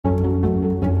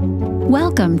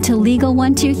Welcome to Legal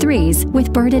 123s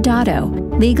with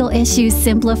ByrdAdatto. Legal issues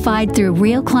simplified through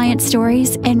real client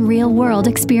stories and real-world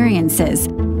experiences.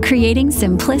 Creating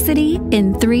simplicity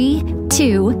in 3,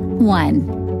 2,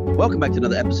 1. Welcome back to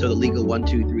another episode of Legal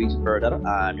 123s with ByrdAdatto.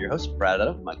 I'm your host,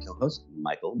 ByrdAdatto, my co-host,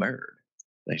 Michael Byrd.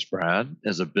 Thanks, Brad.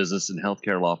 As a business and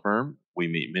healthcare law firm, we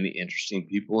meet many interesting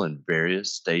people in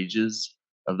various stages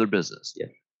of their business. Yeah.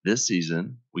 This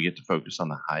season, we get to focus on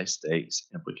the high-stakes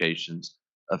implications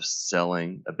of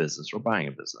selling a business or buying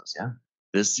a business. Yeah.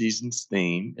 This season's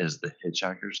theme is the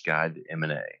Hitchhiker's Guide to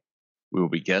M&A. We will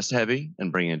be guest-heavy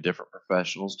and bring in different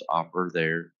professionals to offer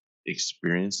their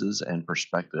experiences and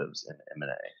perspectives in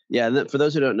M&A. Yeah, and for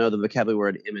those who don't know, the vocabulary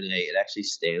word M&A, it actually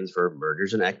stands for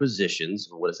mergers and acquisitions.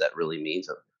 What does that really mean?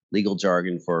 So legal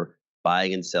jargon for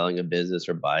buying and selling a business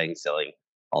or buying and selling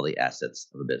all the assets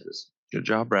of a business. Good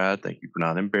job, Brad. Thank you for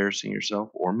not embarrassing yourself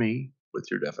or me with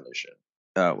your definition.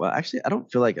 Well, actually, I don't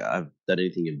feel like I've done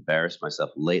anything to embarrass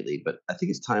myself lately, but I think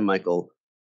it's time, Michael,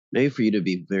 maybe for you to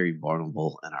be very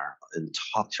vulnerable and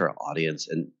talk to our audience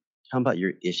and tell them about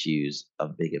your issues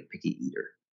of being a picky eater.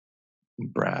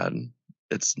 Brad,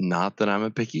 it's not that I'm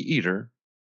a picky eater.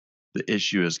 The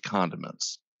issue is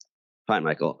condiments. Fine,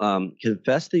 Michael.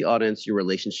 Confess to the audience your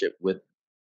relationship with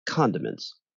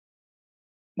condiments.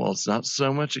 Well, it's not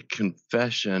so much a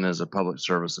confession as a public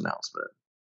service announcement.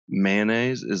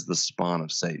 Mayonnaise is the spawn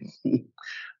of Satan.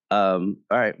 All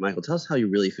right, Michael, tell us how you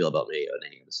really feel about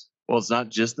mayonnaise. Well, it's not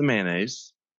just the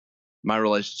mayonnaise. My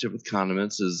relationship with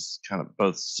condiments is kind of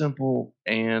both simple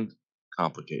and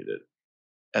complicated.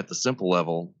 At the simple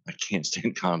level, I can't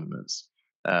stand condiments.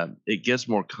 It gets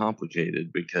more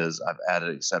complicated because I've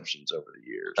added exceptions over the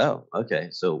years. Oh, okay.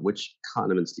 So which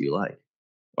condiments do you like?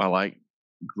 I like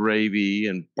gravy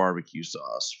and barbecue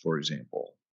sauce, for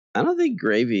example. I don't think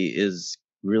gravy is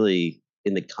really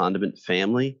in the condiment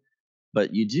family,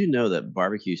 but you do know that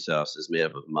barbecue sauce is made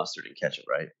up of mustard and ketchup,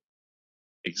 right?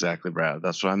 Exactly, Brad.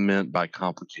 That's what I meant by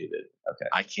complicated. Okay.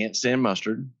 I can't stand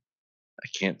mustard. I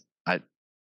can't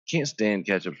stand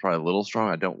ketchup. It's probably a little strong.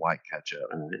 I don't like ketchup.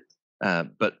 All right.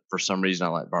 But for some reason,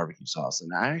 I like barbecue sauce. And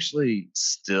I actually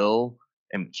still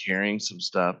am carrying some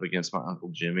stuff against my Uncle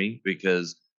Jimmy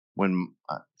because when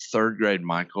third grade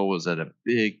Michael was at a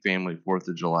big family 4th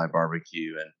of July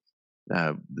barbecue and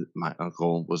my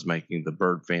uncle was making the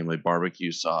Byrd family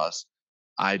barbecue sauce,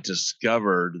 I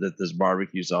discovered that this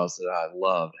barbecue sauce that I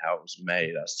loved, how it was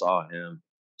made, I saw him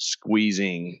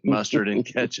squeezing mustard and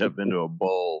ketchup into a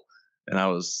bowl, and I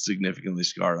was significantly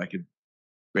scarred. I could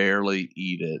barely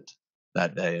eat it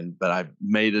that day, but I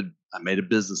made a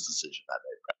business decision that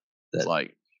day. It's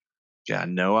like, yeah, I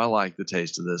know I like the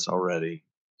taste of this already.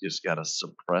 Just got to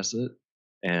suppress it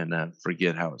and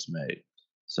forget how it's made.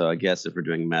 So I guess if we're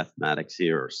doing mathematics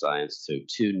here or science, so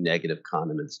 2 negative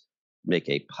condiments make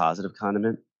a positive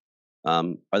condiment.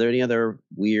 Are there any other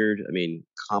weird,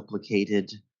 complicated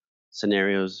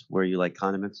scenarios where you like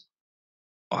condiments?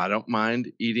 I don't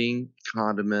mind eating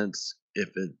condiments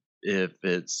if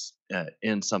it's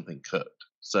in something cooked.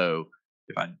 So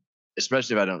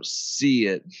especially if I don't see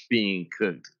it being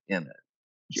cooked in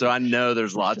it. So I know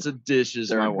there's lots of dishes.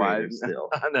 My wife,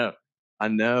 I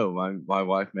know my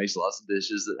wife makes lots of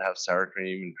dishes that have sour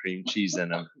cream and cream cheese in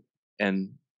them,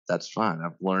 and that's fine.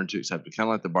 I've learned to accept it. Kind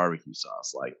of like the barbecue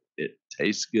sauce. Like it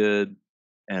tastes good,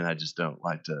 and I just don't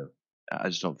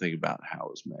think about how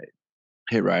it was made.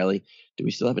 Hey, Riley, do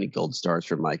we still have any gold stars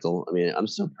for Michael? I'm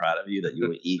so proud of you that you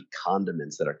would eat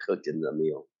condiments that are cooked in the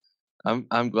meal.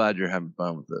 I'm glad you're having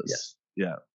fun with this. Yes.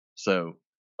 Yeah. So,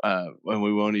 and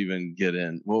we won't even get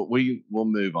in. We'll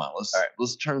move on.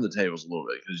 Let's turn the tables a little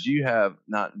bit because you have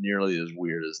not nearly as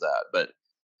weird as that, but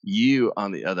you,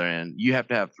 on the other end, you have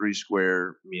to have 3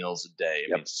 square meals a day.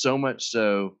 Yep. So much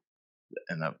so,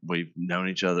 and we've known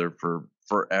each other for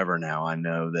forever now. I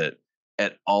know that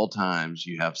at all times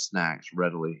you have snacks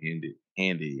readily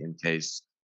handy in case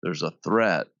there's a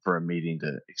threat for a meeting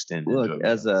to extend. Look,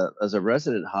 as a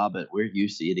resident hobbit, we're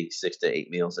used to eating 6 to 8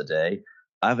 meals a day.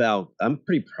 I'm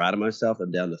pretty proud of myself.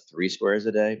 I'm down to 3 squares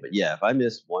a day. But yeah, if I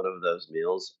miss one of those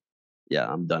meals, yeah,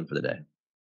 I'm done for the day.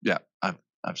 Yeah,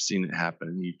 I've seen it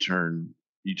happen. You turn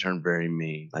very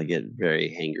mean. I get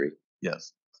very hangry.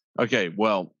 Yes. Okay.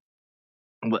 Well,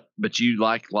 but you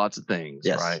like lots of things,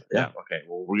 yes. Right? Yeah. Okay.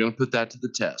 Well, we're going to put that to the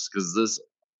test because this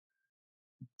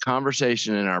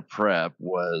conversation in our prep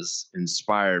was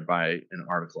inspired by an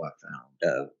article I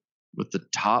found with the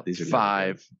top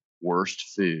 5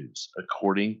 worst foods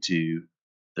according to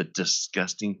the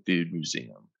Disgusting Food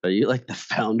Museum. Are you like the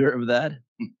founder of that?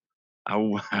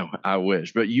 I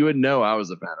wish, but you would know I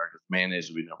was a founder because mayonnaise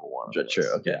would be number 1.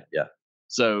 True. Okay. Yeah.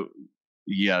 So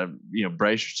you gotta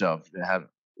brace yourself to have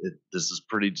this is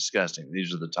pretty disgusting.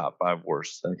 These are the top 5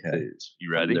 worst Okay. foods. You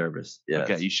I'm ready? nervous. Yes.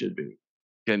 Okay, you should be.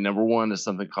 Okay, number 1 is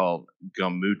something called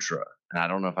gamutra, and I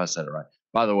don't know if I said it right.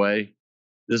 By the way,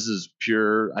 this is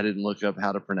pure. I didn't look up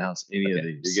how to pronounce any of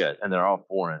Okay, these. you're good. And they're all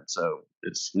foreign, so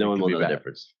No it one could will be know the bad.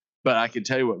 difference. But I can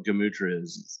tell you what gamutra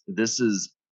is. This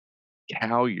is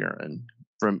cow urine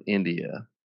from India,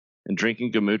 and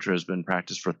drinking gamutra has been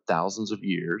practiced for thousands of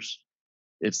years.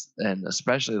 And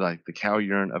especially like the cow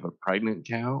urine of a pregnant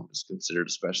cow is considered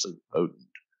especially potent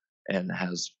and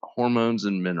has hormones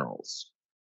and minerals.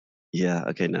 Yeah.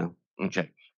 Okay. No.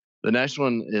 Okay. The next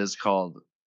one is called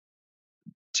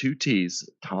 2T's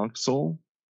tonsil.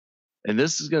 And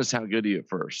this is going to sound good to you at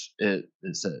first.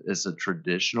 It's a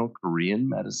traditional Korean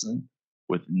medicine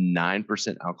with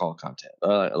 9% alcohol content.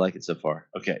 I like it so far.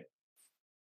 Okay.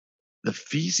 The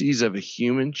feces of a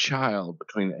human child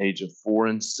between the age of 4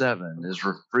 and 7 is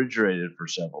refrigerated for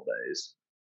several days,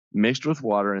 mixed with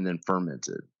water, and then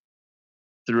fermented.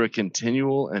 Through a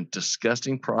continual and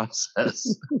disgusting process,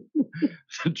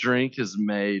 the drink is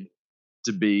made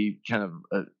to be kind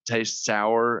of taste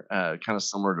sour, kind of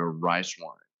similar to rice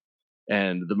wine.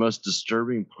 And the most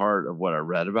disturbing part of what I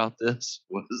read about this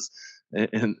was that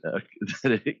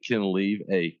it can leave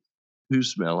a poo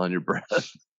smell on your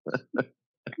breath.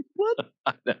 What?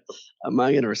 I know. Am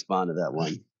I going to respond to that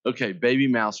one? Okay, baby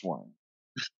mouse wine.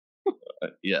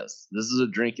 Yes, this is a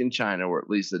drink in China where at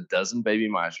least a dozen baby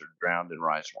mice are drowned in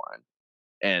rice wine.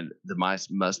 And the mice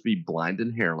must be blind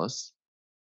and hairless.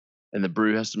 And the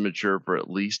brew has to mature for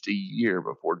at least a year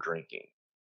before drinking.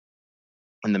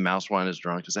 And the mouse wine is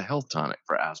drunk as a health tonic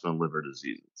for asthma and liver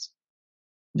diseases.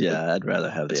 Yeah, I'd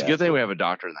rather have the. It's a good thing we have a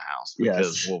doctor in the house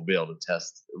because Yes. we'll be able to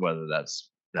test whether that's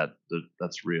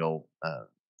real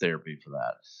therapy for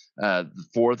that. The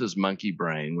 4th is monkey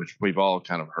brain, which we've all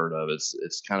kind of heard of.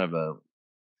 It's kind of a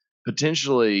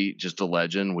potentially just a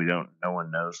legend. No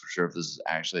one knows for sure if this is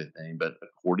actually a thing, but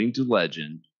according to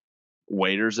legend,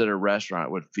 waiters at a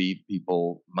restaurant would feed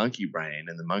people monkey brain,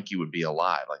 and the monkey would be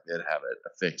alive, like they'd have it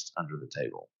affixed under the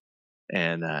table.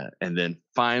 And then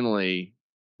finally,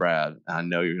 Brad, I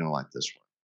know you're gonna like this one: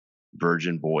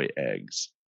 virgin boy eggs.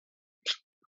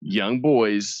 Young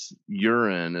boys'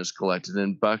 urine is collected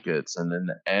in buckets, and then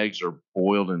the eggs are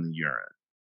boiled in the urine.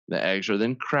 The eggs are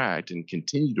then cracked and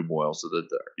continue to boil so that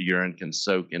the urine can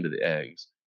soak into the eggs.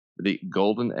 The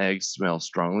golden eggs smell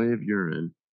strongly of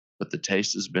urine, but the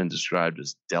taste has been described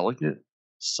as delicate,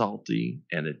 salty,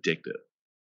 and addictive.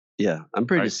 Yeah, I'm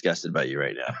pretty Right. disgusted by you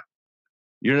right now.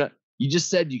 You're not. You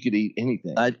just said you could eat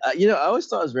anything. I always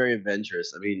thought it was very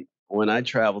adventurous. I mean, when I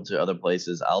travel to other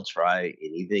places, I'll try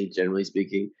anything. Generally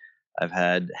speaking, I've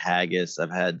had haggis, I've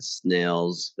had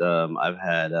snails, I've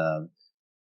had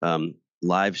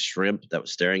live shrimp that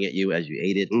was staring at you as you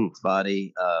ate it,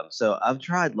 body. So I've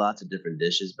tried lots of different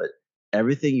dishes, but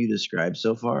everything you described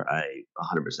so far, I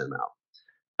 100% am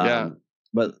out. Yeah.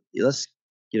 But let's,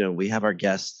 we have our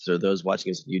guests or those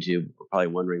watching us on YouTube are probably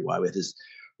wondering why we have this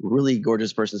really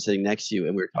gorgeous person sitting next to you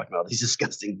and we were talking about these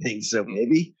disgusting things. So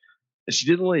maybe She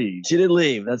didn't leave, she didn't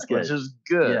leave. That's good. which is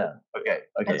good. Yeah. Okay.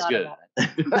 Okay. That's thought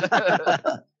good. about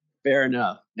it. Fair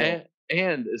enough.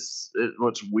 And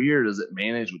what's weird is that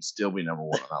mayonnaise would still be number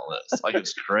 1 on that list. Like,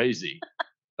 it's crazy.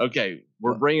 Okay,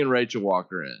 we're bringing Rachel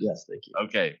Walker in. Yes, thank you.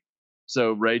 Okay,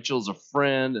 so Rachel's a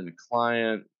friend and a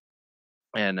client,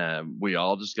 and we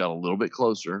all just got a little bit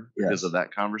closer because Yes. of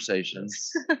that conversation.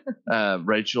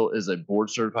 Rachel is a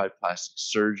board-certified plastic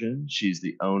surgeon. She's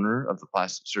the owner of the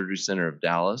Plastic Surgery Center of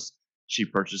Dallas. She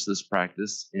purchased this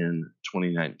practice in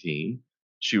 2019.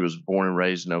 She was born and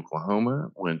raised in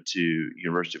Oklahoma, went to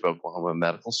University of Oklahoma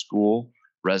Medical School,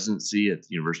 residency at the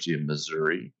University of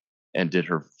Missouri, and did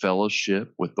her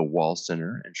fellowship with the Wall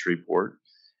Center in Shreveport.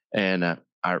 And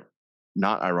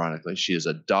not ironically, she is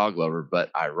a dog lover, but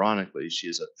ironically, she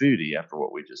is a foodie after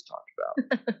what we just talked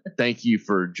about. Thank you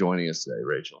for joining us today,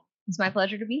 Rachel. It's my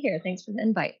pleasure to be here. Thanks for the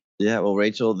invite. Yeah, well,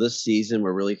 Rachel, this season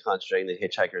we're really concentrating the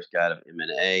Hitchhiker's Guide of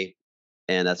M&A,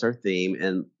 and that's our theme.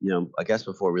 And I guess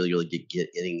before really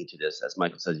getting into this, as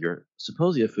Michael says, you're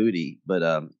supposedly a foodie, but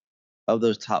of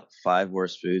those top 5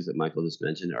 worst foods that Michael just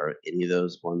mentioned, are any of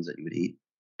those ones that you would eat?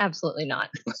 Absolutely not.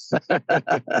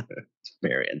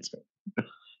 Fair answer.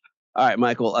 All right,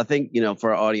 Michael. I think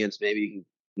for our audience, maybe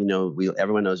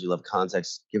everyone knows you love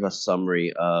context. Give us a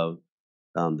summary of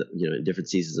different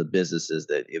seasons of businesses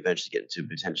that eventually get into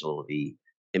potential of the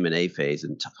M&A phase,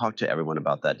 and talk to everyone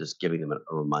about that. Just giving them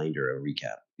a reminder, a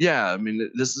recap. Yeah, I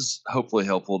mean, this is hopefully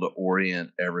helpful to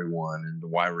orient everyone into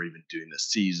why we're even doing this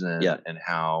season, Yeah. and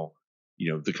how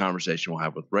the conversation we'll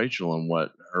have with Rachel and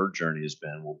what her journey has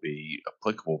been will be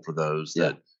applicable for those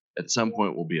that at some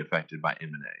point will be affected by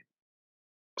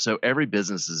M&A. So every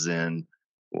business is in,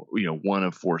 one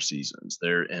of four seasons.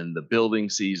 They're in the building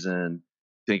season.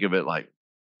 Think of it like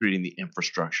creating the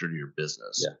infrastructure to your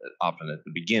business. Yeah. Often at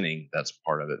the beginning, that's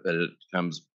part of it, but it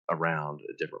comes around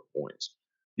at different points.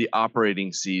 The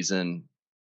operating season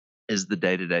is the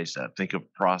day-to-day stuff. Think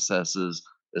of processes.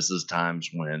 This is times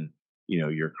when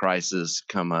your crisis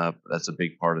come up. That's a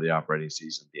big part of the operating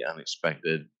season. The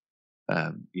unexpected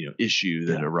issue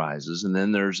that Yeah. arises. And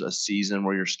then there's a season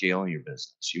where you're scaling your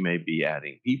business. You may be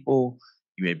adding people,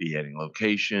 you may be adding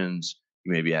locations,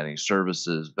 you may be adding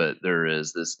services, but there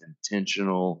is this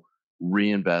intentional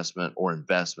reinvestment or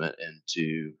investment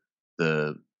into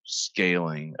the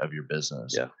scaling of your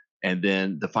business. Yeah. And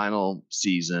then the final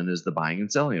season is the buying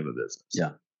and selling of a business.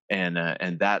 Yeah.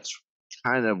 And that's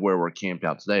kind of where we're camped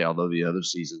out today, although the other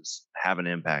seasons have an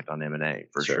impact on M&A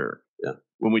for sure. Yeah.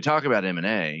 When we talk about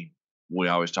M&A, we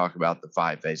always talk about the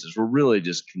 5 phases. We're really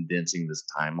just condensing this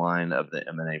timeline of the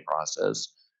M&A process.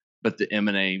 But the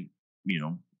M&A,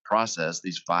 process,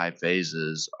 these 5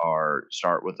 phases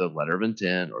start with a letter of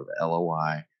intent or the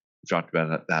LOI. We talked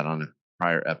about that on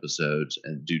prior episodes,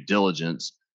 and due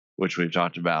diligence, which we've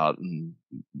talked about. And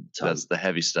that's the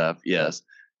heavy stuff. Yes.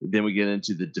 Then we get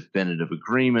into the definitive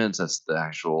agreements. That's the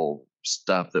actual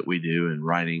stuff that we do in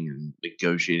writing and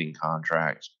negotiating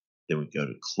contracts. Then we go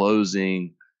to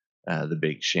closing, the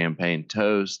big champagne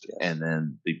toast, and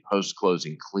then the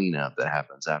post-closing cleanup that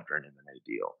happens after an M&A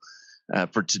deal.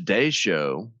 For today's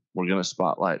show, we're going to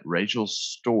spotlight Rachel's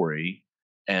story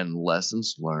and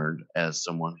lessons learned as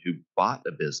someone who bought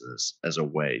a business as a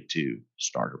way to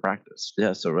start a practice.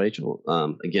 Yeah. So Rachel,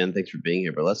 again, thanks for being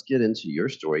here. But let's get into your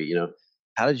story.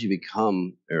 How did you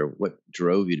become, or what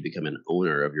drove you to become an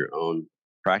owner of your own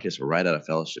practice right out of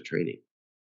fellowship training?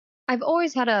 I've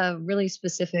always had a really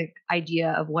specific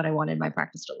idea of what I wanted my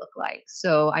practice to look like.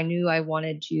 So I knew I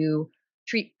wanted to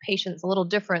treat patients a little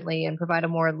differently and provide a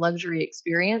more luxury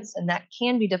experience. And that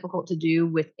can be difficult to do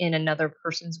within another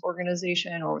person's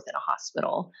organization or within a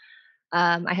hospital.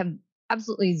 I have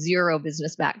absolutely zero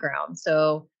business background.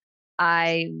 So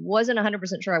I wasn't 100%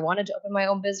 sure I wanted to open my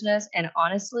own business. And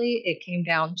honestly, it came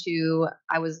down to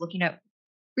I was looking at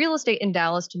real estate in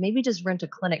Dallas to maybe just rent a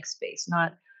clinic space,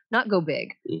 not go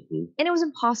big. Mm-hmm. And it was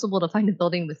impossible to find a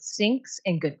building with sinks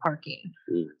and good parking.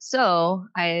 Mm. So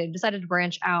I decided to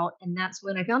branch out, and that's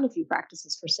when I found a few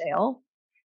practices for sale.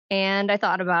 And I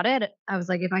thought about it. I was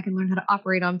like, if I can learn how to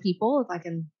operate on people, if I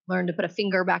can learn to put a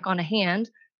finger back on a hand,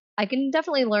 I can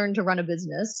definitely learn to run a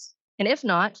business. And if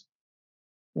not,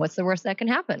 what's the worst that can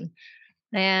happen?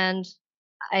 And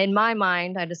in my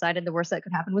mind, I decided the worst that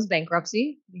could happen was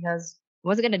bankruptcy, because I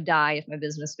wasn't going to die if my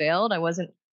business failed. I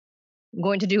wasn't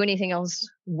going to do anything else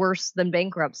worse than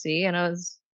bankruptcy. And I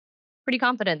was pretty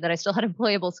confident that I still had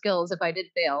employable skills if I did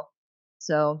fail.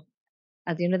 So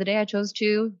at the end of the day, I chose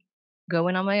to go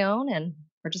in on my own and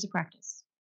purchase a practice.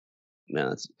 Man,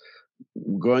 that's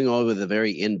going over the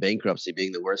very in bankruptcy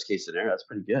being the worst case scenario. That's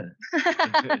pretty good.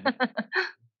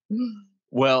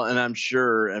 Well, and I'm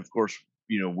sure, of course,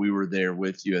 we were there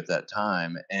with you at that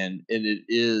time. And it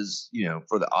is,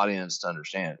 for the audience to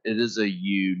understand, it is a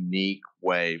unique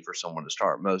way for someone to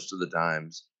start. Most of the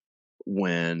times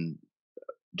when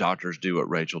doctors do what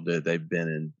Rachel did, they've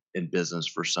been in business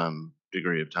for some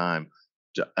degree of time.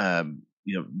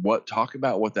 Talk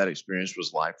about what that experience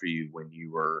was like for you when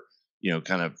you were, you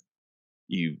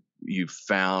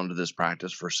found this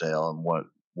practice for sale, and what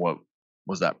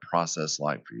was that process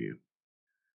like for you?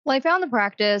 Well, I found the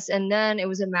practice, and then it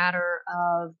was a matter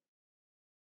of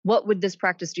what would this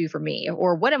practice do for me,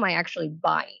 or what am I actually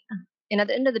buying? And at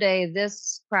the end of the day,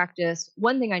 this practice,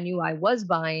 one thing I knew I was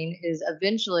buying is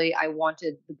eventually I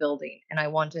wanted the building and I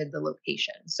wanted the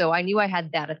location. So I knew I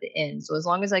had that at the end. So as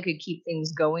long as I could keep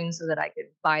things going so that I could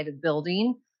buy the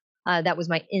building, that was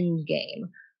my end game.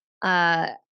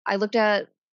 I looked at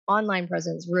online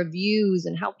presence, reviews,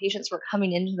 and how patients were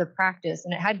coming into the practice,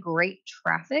 and it had great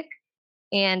traffic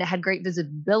and it had great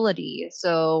visibility.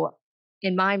 So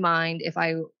in my mind, if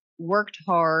I worked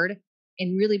hard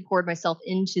and really poured myself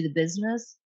into the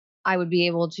business, I would be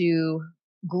able to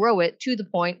grow it to the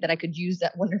point that I could use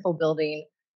that wonderful building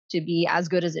to be as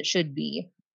good as it should be.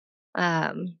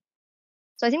 So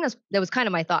I think that was kind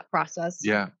of my thought process.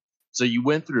 Yeah. So you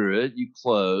went through it, you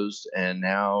closed, and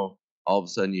now all of a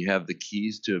sudden you have the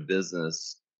keys to a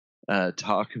business.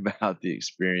 Talk about the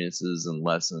experiences and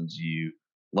lessons you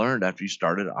learned after you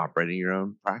started operating your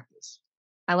own practice.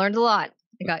 I learned a lot.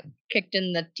 I got kicked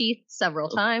in the teeth several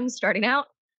times starting out.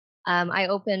 I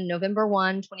opened November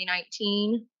 1,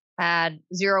 2019, had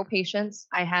 0 patients.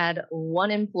 I had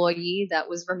 1 employee that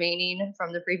was remaining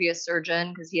from the previous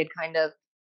surgeon because he had kind of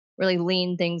really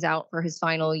leaned things out for his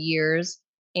final years.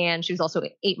 and she was also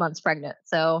 8 months pregnant.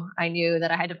 So I knew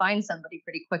that I had to find somebody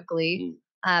pretty quickly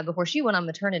before she went on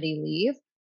maternity leave.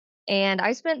 And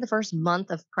I spent the first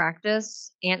month of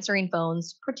practice answering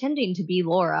phones, pretending to be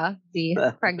Laura,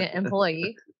 the pregnant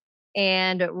employee,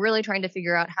 and really trying to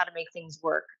figure out how to make things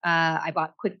work. I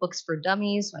bought QuickBooks for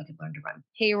Dummies so I could learn to run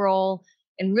payroll,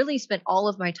 and really spent all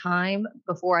of my time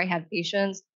before I had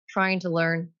patients trying to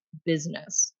learn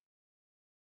business.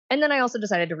 And then I also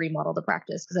decided to remodel the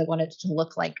practice because I wanted it to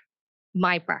look like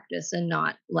my practice and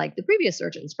not like the previous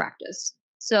surgeon's practice.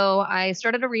 So I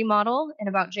started a remodel in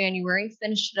about January,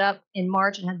 finished it up in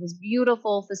March, and had this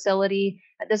beautiful facility.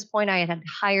 At this point, I had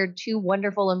hired 2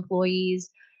 wonderful employees,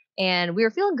 and we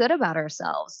were feeling good about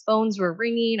ourselves. Phones were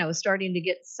ringing. I was starting to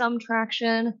get some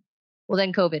traction. Well,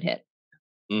 then COVID hit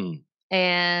Mm.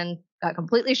 and got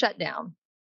completely shut down.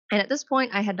 And at this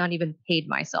point, I had not even paid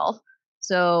myself.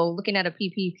 So looking at a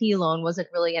PPP loan wasn't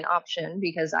really an option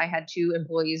because I had 2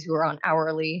 employees who were on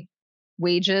hourly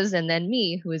wages and then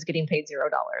me who was getting paid $0.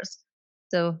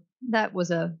 So that was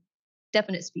a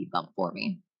definite speed bump for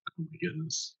me. Oh my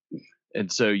goodness.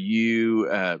 And so you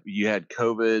had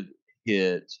COVID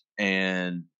hit,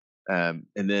 and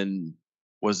then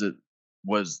was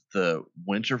the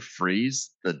winter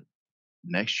freeze the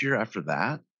next year after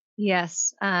that?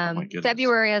 Yes. Oh my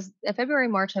goodness. February,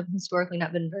 March have historically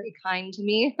not been very kind to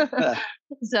me.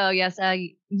 So yes,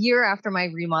 a year after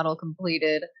my remodel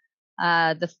completed,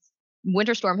 the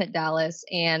winter storm hit Dallas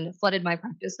and flooded my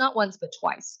practice, not once, but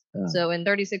twice. So in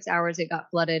 36 hours, it got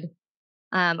flooded.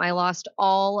 I lost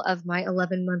all of my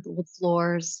 11-month-old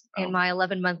floors and my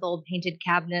 11-month-old painted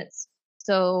cabinets.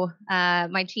 So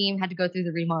my team had to go through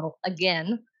the remodel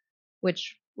again,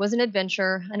 which was an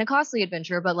adventure and a costly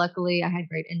adventure, but luckily I had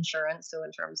great insurance. So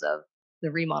in terms of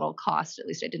the remodel cost, at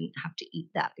least I didn't have to eat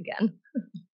that again.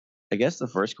 I guess the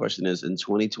first question is, in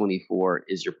 2024,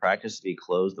 is your practice to be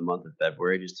closed the month of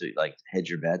February just to like hedge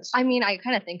your bets? I mean, I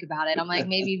kind of think about it. I'm like,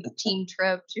 maybe team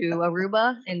trip to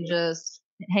Aruba and just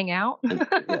hang out.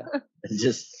 Yeah, and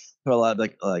just put a lot of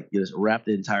like you just wrap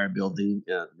the entire building,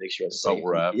 make sure it's safe. Bubble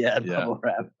wrap. Yeah, Yeah. bubble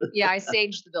wrap. Yeah, I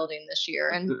staged the building this year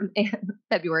and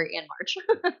February and March.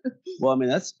 Well,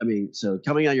 I mean, so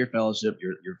coming out of your fellowship,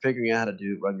 you're figuring out how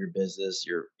to run your business.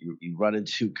 You run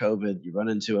into COVID, you run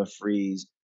into a freeze.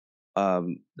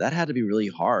 That had to be really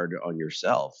hard on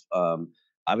yourself.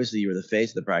 Obviously, you were the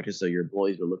face of the practice, so your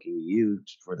employees were looking to you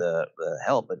for the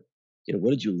help. But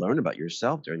what did you learn about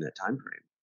yourself during that time frame?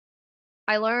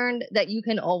 I learned that you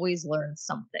can always learn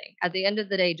something. At the end of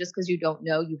the day, just because you don't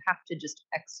know, you have to just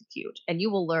execute, and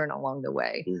you will learn along the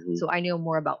way. Mhm. So I know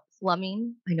more about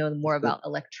plumbing. I know more about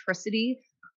electricity.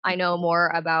 I know more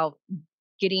about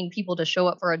getting people to show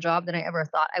up for a job than I ever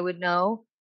thought I would know.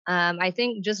 I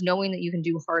think just knowing that you can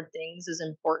do hard things is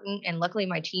important. And luckily,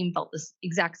 my team felt this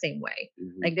exact same way.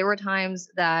 Mhm. Like there were times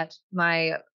that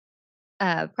my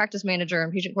practice manager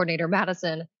and patient coordinator,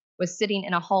 Madison, was sitting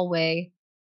in a hallway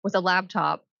with a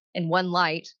laptop and one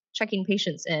light, checking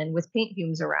patients in with paint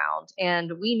fumes around.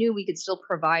 And we knew we could still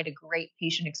provide a great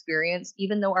patient experience,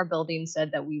 even though our building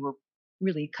said that we were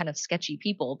really kind of sketchy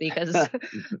people because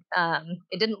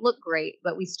it didn't look great,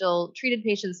 but we still treated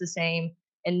patients the same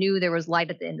and knew there was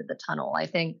light at the end of the tunnel. I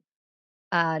think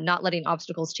not letting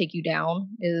obstacles take you down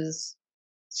is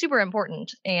super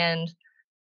important. And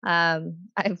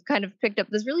I've kind of picked up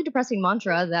this really depressing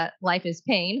mantra that life is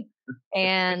pain.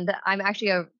 And I'm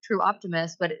actually a true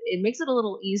optimist, but it makes it a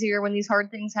little easier when these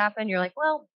hard things happen. You're like,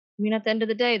 well, I mean, at the end of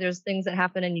the day, there's things that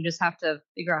happen and you just have to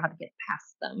figure out how to get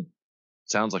past them.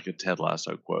 Sounds like a Ted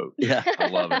Lasso quote. Yeah, I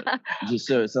love it.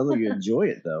 So it sounds like you enjoy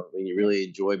it though. I mean, you really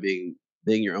enjoy being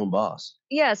your own boss.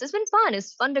 Yes, it's been fun.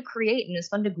 It's fun to create and it's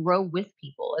fun to grow with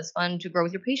people. It's fun to grow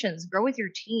with your patients, grow with your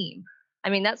team. I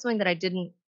mean, that's something that I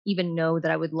didn't even know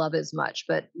that I would love as much,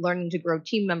 but learning to grow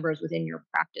team members within your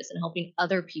practice and helping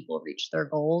other people reach their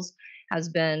goals has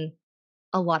been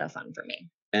a lot of fun for me.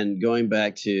 And going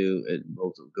back to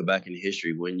we'll go back in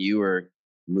history, when you were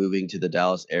moving to the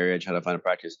Dallas area trying to find a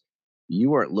practice, you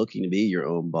weren't looking to be your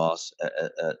own boss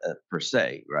per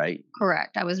se, right?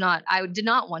 Correct. I did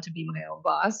not want to be my own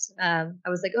boss. I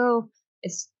was like, oh,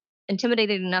 it's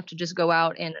intimidating enough to just go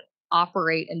out and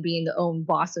operate and being the own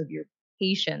boss of your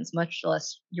patients, much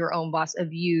less your own boss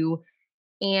of you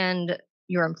and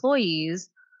your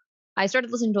employees. I started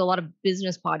listening to a lot of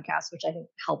business podcasts, which I think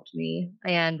helped me,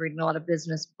 and reading a lot of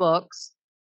business books.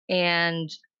 And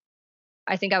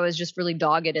I think I was just really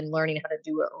dogged in learning how to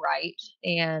do it right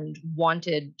and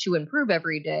wanted to improve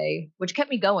every day, which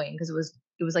kept me going because it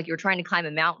was like you were trying to climb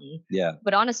a mountain. Yeah.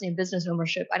 But honestly, in business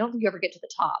ownership, I don't think you ever get to the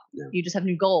top. Yeah. You just have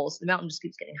new goals. The mountain just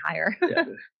keeps getting higher. Yeah.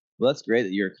 Well, that's great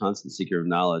that you're a constant seeker of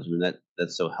knowledge. I mean,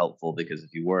 that's so helpful, because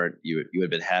if you weren't, you would have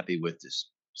been happy with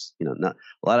just, not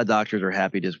a lot of doctors are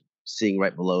happy just seeing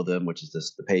right below them, which is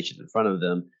the patient in front of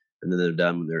them, and then they're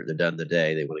done. When they're done the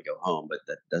day, they want to go home. But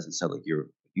that doesn't sound like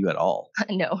you at all.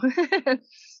 No.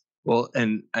 Well,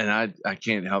 and I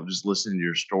can't help just listening to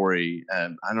your story.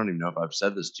 I don't even know if I've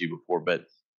said this to you before, but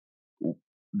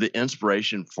the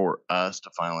inspiration for us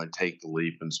to finally take the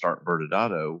leap and start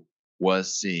ByrdAdatto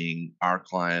was seeing our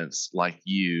clients like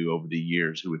you over the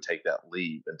years who would take that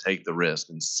leap and take the risk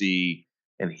and see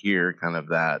and hear kind of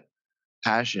that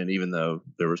passion, even though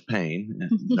there was pain,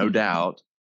 no doubt.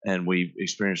 And we've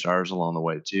experienced ours along the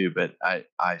way too. But I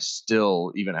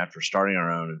still, even after starting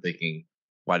our own and thinking,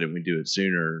 why didn't we do it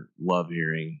sooner? Love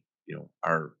hearing,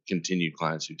 our continued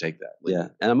clients who take that leap. Yeah.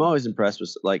 And I'm always impressed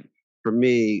with, like, for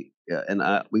me, and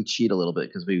we cheat a little bit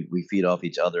because we feed off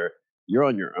each other. You're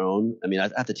on your own. I mean, I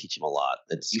have to teach him a lot.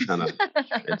 It's kind of,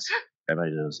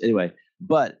 everybody knows. Anyway,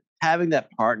 but having that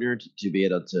partner to be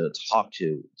able to talk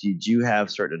to, did you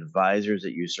have certain advisors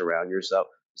that you surround yourself,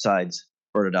 besides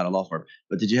ByrdAdatto Law Firm,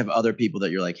 but did you have other people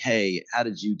that you're like, hey, how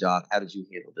did you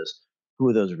handle this? Who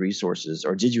are those resources,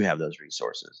 or did you have those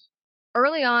resources?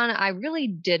 Early on, I really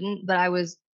didn't, but I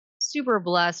was super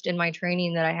blessed in my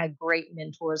training that I had great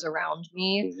mentors around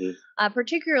me,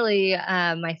 particularly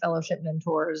my fellowship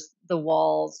mentors, the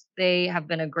Walls. They have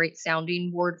been a great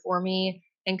sounding board for me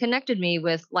and connected me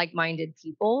with like-minded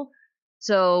people.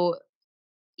 So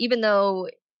even though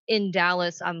in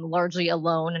Dallas, I'm largely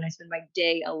alone and I spend my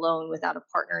day alone without a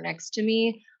partner next to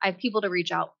me, I have people to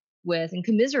reach out with and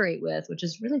commiserate with, which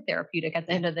is really therapeutic at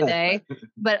the end of the day,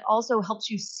 but also helps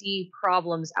you see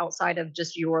problems outside of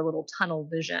just your little tunnel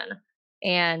vision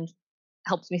and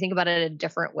helps me think about it in a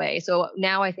different way. So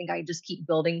now I think I just keep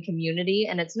building community,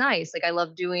 and it's nice. Like, I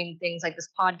love doing things like this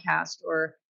podcast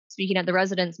or speaking at the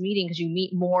residents meeting, because you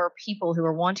meet more people who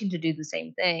are wanting to do the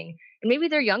same thing. And maybe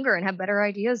they're younger and have better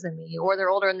ideas than me, or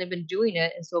they're older and they've been doing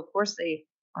it. And so of course they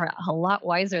are a lot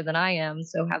wiser than I am,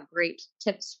 so have great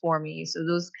tips for me. So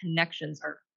those connections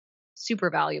are super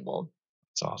valuable.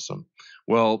 That's awesome.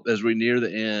 Well, as we near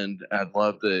the end, I'd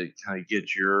love to kind of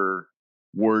get your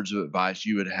words of advice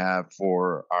you would have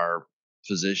for our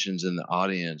physicians in the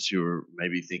audience who are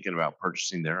maybe thinking about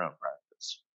purchasing their own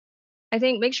practice. I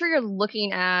think make sure you're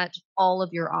looking at all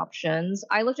of your options.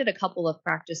 I looked at a couple of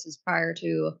practices prior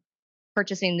to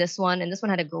purchasing this one, and this one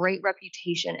had a great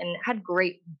reputation and had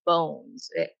great bones.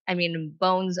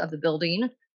 Bones of the building.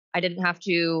 I didn't have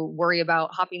to worry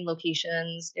about hopping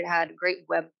locations. It had great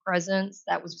web presence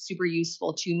that was super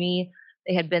useful to me.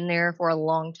 They had been there for a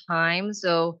long time.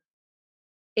 So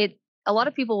a lot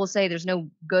of people will say there's no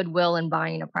goodwill in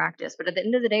buying a practice, but at the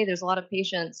end of the day, there's a lot of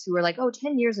patients who are like,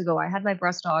 10 years ago, I had my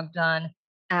breast aug done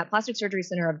at Plastic Surgery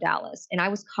Center of Dallas, and I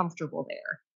was comfortable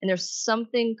there. And there's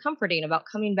something comforting about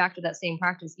coming back to that same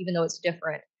practice, even though it's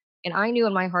different. And I knew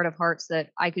in my heart of hearts that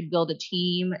I could build a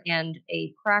team and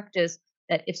a practice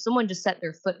that if someone just set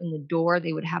their foot in the door,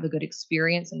 they would have a good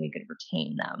experience and we could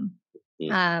retain them.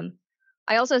 Yeah.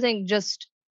 I also think just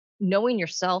knowing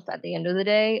yourself at the end of the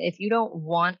day, if you don't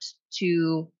want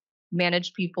to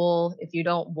manage people, if you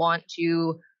don't want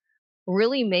to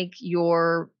really make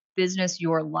your business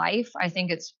your life, I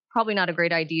think it's probably not a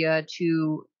great idea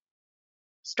to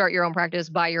start your own practice,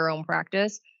 buy your own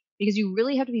practice, because you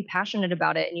really have to be passionate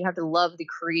about it and you have to love the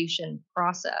creation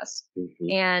process.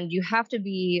 And you have to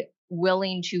be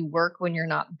willing to work when you're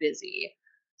not busy.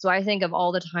 So I think of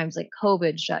all the times like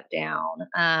COVID shut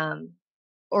down,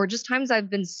 or just times I've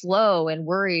been slow and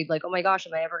worried, like, oh my gosh,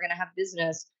 am I ever going to have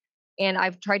business? And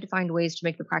I've tried to find ways to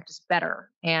make the practice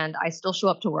better. And I still show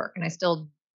up to work and I still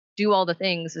do all the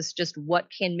things. It's just what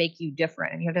can make you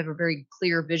different. And you have to have a very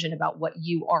clear vision about what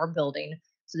you are building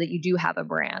so that you do have a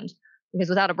brand. Because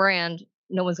without a brand,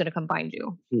 no one's going to come find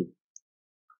you.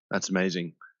 That's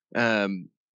amazing. As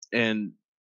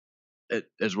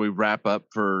we wrap up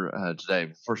for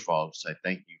today, first of all, I'll say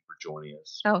thank you for joining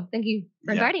us. Oh, thank you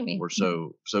for inviting me. We're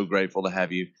so grateful to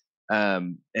have you.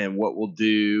 And what we'll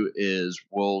do is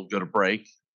we'll go to break,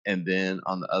 and then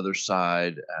on the other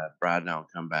side, Brad and I will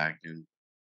come back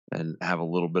and have a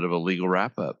little bit of a legal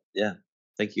wrap up. Yeah.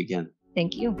 Thank you again.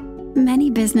 Thank you.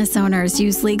 Many business owners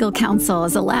use legal counsel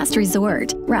as a last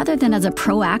resort rather than as a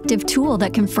proactive tool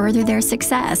that can further their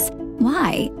success.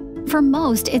 Why? For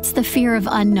most, it's the fear of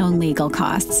unknown legal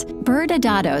costs.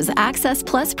 ByrdAdatto's Access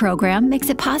Plus program makes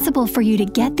it possible for you to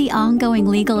get the ongoing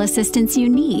legal assistance you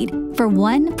need for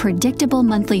one predictable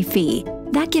monthly fee.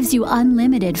 That gives you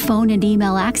unlimited phone and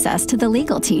email access to the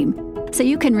legal team, so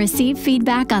you can receive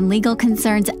feedback on legal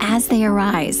concerns as they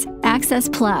arise. Access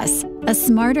Plus, a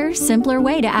smarter, simpler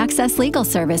way to access legal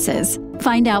services.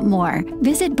 Find out more.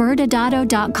 Visit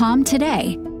ByrdAdatto.com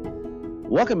today.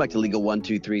 Welcome back to Legal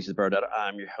 123s with ByrdAdatto.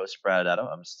 I'm your host, ByrdAdatto.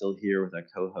 I'm still here with our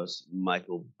co-host,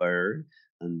 Michael Byrd.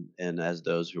 And as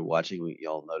those who are watching,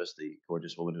 y'all noticed the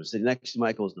gorgeous woman who was sitting next to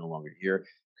Michael is no longer here,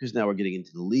 because now we're getting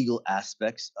into the legal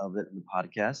aspects of it in the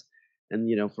podcast. And,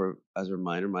 as a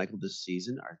reminder, Michael, this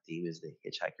season, our theme is the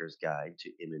Hitchhiker's Guide to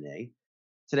M&A.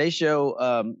 Today's show,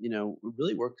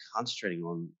 we're concentrating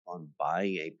on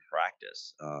buying a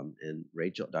practice. And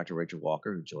Dr. Rachel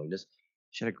Walker, who joined us,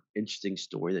 she had an interesting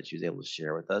story that she was able to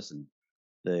share with us, and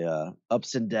the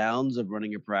ups and downs of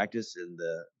running a practice, and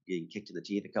the getting kicked in the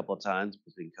teeth a couple of times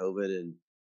between COVID and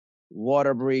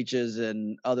water breaches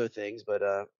and other things. But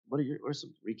what are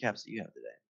some recaps that you have today?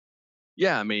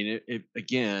 Yeah, I mean, it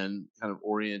again, kind of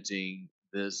orienting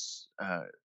this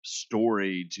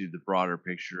story to the broader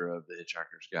picture of the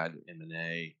Hitchhiker's Guide to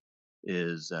M&A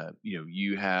is,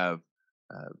 you have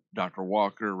Dr.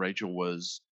 Walker. Rachel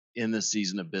was in the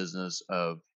season of business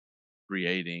of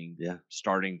creating,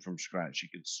 starting from scratch. She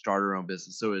could start her own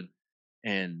business.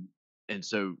 And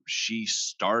so she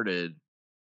started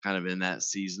kind of in that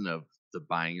season of the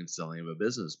buying and selling of a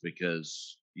business,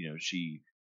 because she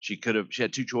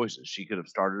had two choices. She could have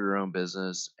started her own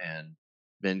business and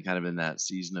been kind of in that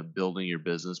season of building your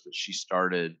business, but she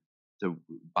started to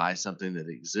buy something that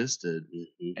existed.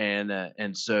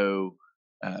 And so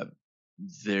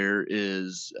there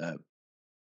is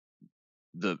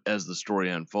as the story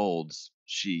unfolds,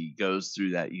 she goes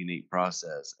through that unique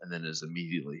process and then is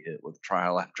immediately hit with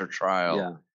trial after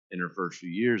trial in her first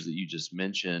few years that you just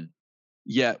mentioned.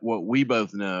 Yet what we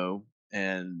both know,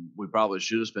 and we probably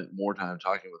should have spent more time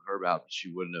talking with her about, but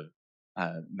she wouldn't have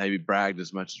maybe bragged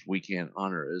as much as we can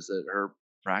on her, is that her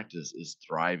practice is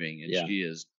thriving, and she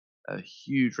has a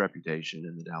huge reputation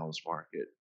in the Dallas market.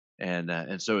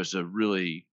 And so it's a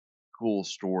really cool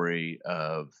story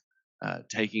of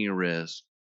taking a risk,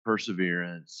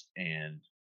 perseverance, and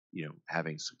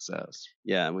having success.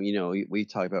 Yeah, well, we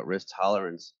talk about risk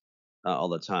tolerance all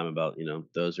the time, about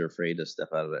those who are afraid to step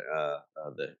out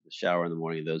of the shower in the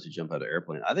morning, and those who jump out of an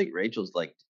airplane. I think Rachel's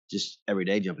like just every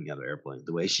day jumping out of an airplane,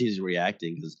 the way she's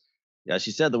reacting, because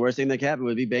she said the worst thing that could happen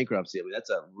would be bankruptcy. I mean, that's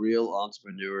a real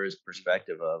entrepreneur's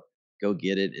perspective of go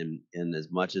get it, and as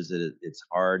much as it's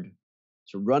hard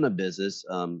to run a business,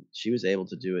 she was able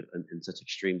to do it in such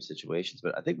extreme situations.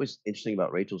 But I think what's interesting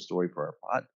about Rachel's story for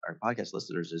our podcast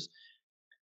listeners is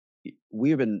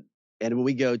we've been, and when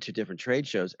we go to different trade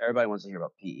shows, everybody wants to hear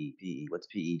about PE. PE, what's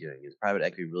PE doing? Is private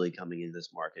equity really coming into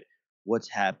this market? What's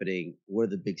happening? What are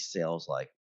the big sales like?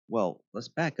 Well, let's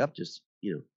back up just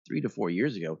 3 to 4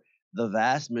 years ago. The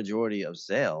vast majority of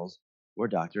sales were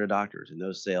doctor to doctors, and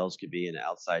those sales could be an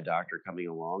outside doctor coming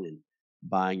along and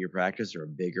buying your practice, or a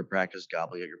bigger practice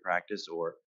gobbling at your practice,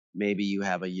 or maybe you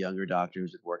have a younger doctor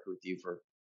who's been working with you for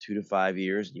 2 to 5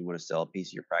 years and you want to sell a piece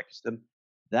of your practice to them.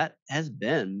 That has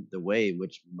been the way in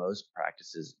which most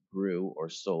practices grew or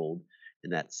sold in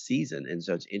that season. And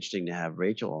so it's interesting to have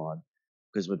Rachel on,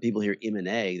 because when people hear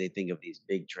M&A, they think of these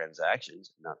big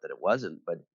transactions. Not that it wasn't,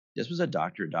 but this was a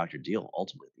doctor-to-doctor deal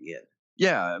ultimately at the end.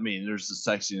 Yeah, I mean, there's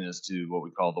the sexiness to what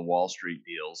we call the Wall Street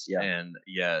deals, and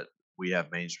yet we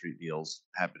have Main Street deals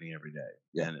happening every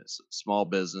day. And it's small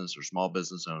business or small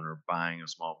business owner buying a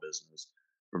small business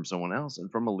from someone else. And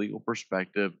from a legal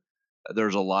perspective,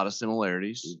 there's a lot of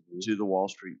similarities to the Wall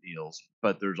Street deals,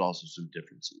 but there's also some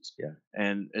differences.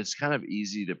 And it's kind of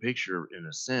easy to picture, in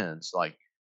a sense, like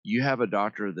you have a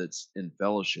doctor that's in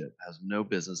fellowship, has no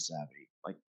business savvy.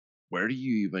 Like, where do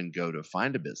you even go to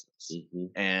find a business?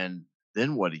 And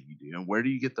then what do you do? And where do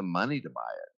you get the money to buy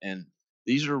it? And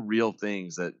these are real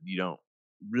things that you don't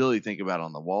really think about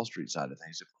on the Wall Street side of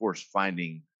things. Of course,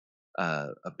 finding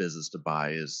a business to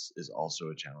buy is also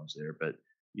a challenge there, but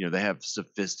they have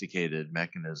sophisticated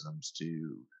mechanisms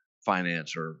to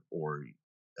finance or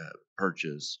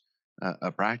purchase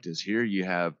a practice. Here you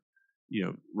have,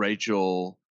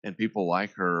 Rachel and people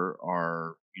like her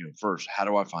are, first, how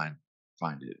do I find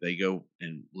it? They go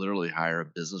and literally hire a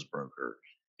business broker,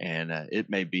 and it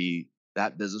may be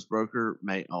that business broker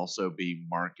may also be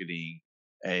marketing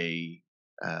a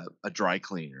dry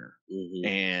cleaner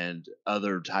and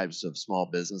other types of small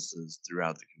businesses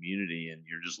throughout the community, and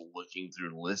you're just looking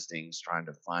through listings trying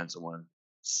to find someone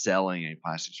selling a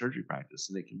plastic surgery practice,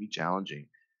 and it can be challenging.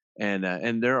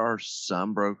 And there are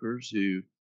some brokers who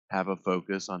have a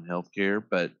focus on healthcare,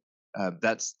 but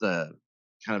that's the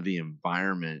kind of the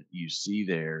environment you see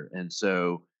there. And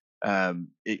so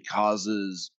it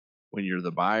causes, when you're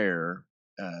the buyer,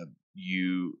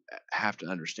 you have to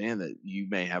understand that you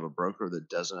may have a broker that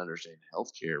doesn't understand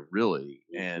healthcare really,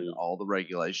 and all the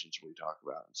regulations we talk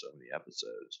about in so many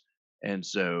episodes. And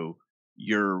so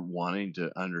you're wanting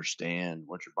to understand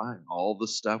what you're buying. All the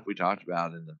stuff we talked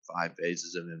about in the 5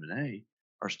 phases of M&A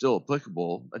are still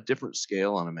applicable, a different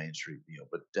scale on a Main Street deal,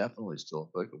 but definitely still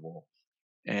applicable.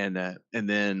 And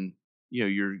then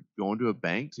you're going to a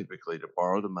bank typically to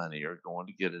borrow the money or going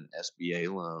to get an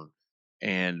SBA loan,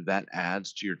 and that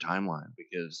adds to your timeline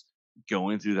because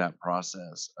going through that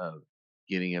process of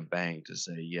getting a bank to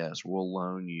say yes, we'll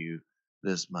loan you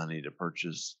this money to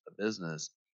purchase a business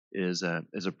is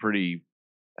a pretty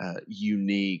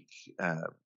unique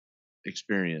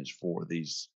experience for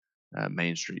these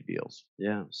Main Street deals.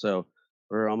 Yeah. So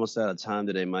we're almost out of time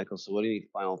today, Michael. So what any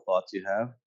final thoughts you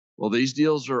have? Well, these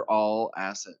deals are all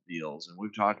asset deals, and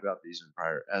we've talked about these in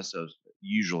prior SOs.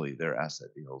 Usually, they're asset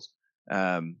deals,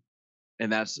 and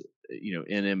that's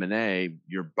in M&A,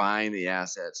 you're buying the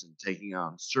assets and taking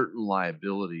on certain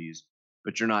liabilities,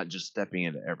 but you're not just stepping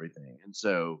into everything. And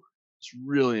so it's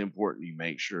really important you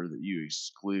make sure that you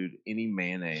exclude any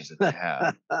mayonnaise that they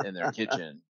have in their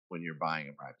kitchen when you're buying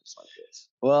a practice like this.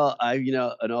 Well,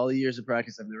 in all the years of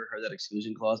practice, I've never heard that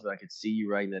exclusion clause, but I could see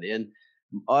you writing that in.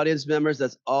 Audience members,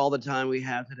 that's all the time we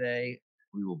have today.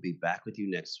 We will be back with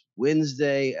you next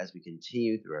Wednesday as we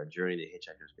continue through our journey to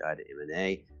Hitchhiker's Guide to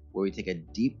M&A, where we take a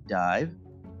deep dive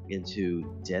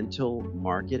into dental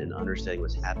market and understanding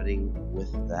what's happening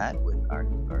with that with our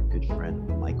good friend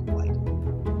Mike White.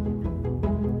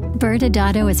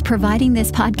 ByrdAdatto is providing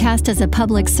this podcast as a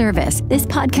public service. This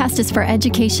podcast is for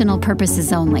educational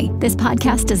purposes only. This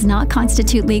podcast does not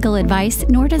constitute legal advice,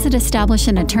 nor does it establish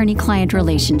an attorney-client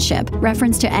relationship.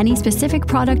 Reference to any specific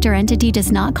product or entity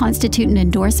does not constitute an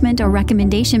endorsement or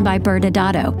recommendation by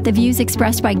ByrdAdatto. The views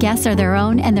expressed by guests are their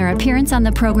own, and their appearance on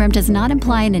the program does not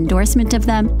imply an endorsement of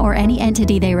them or any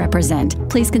entity they represent.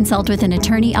 Please consult with an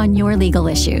attorney on your legal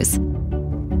issues.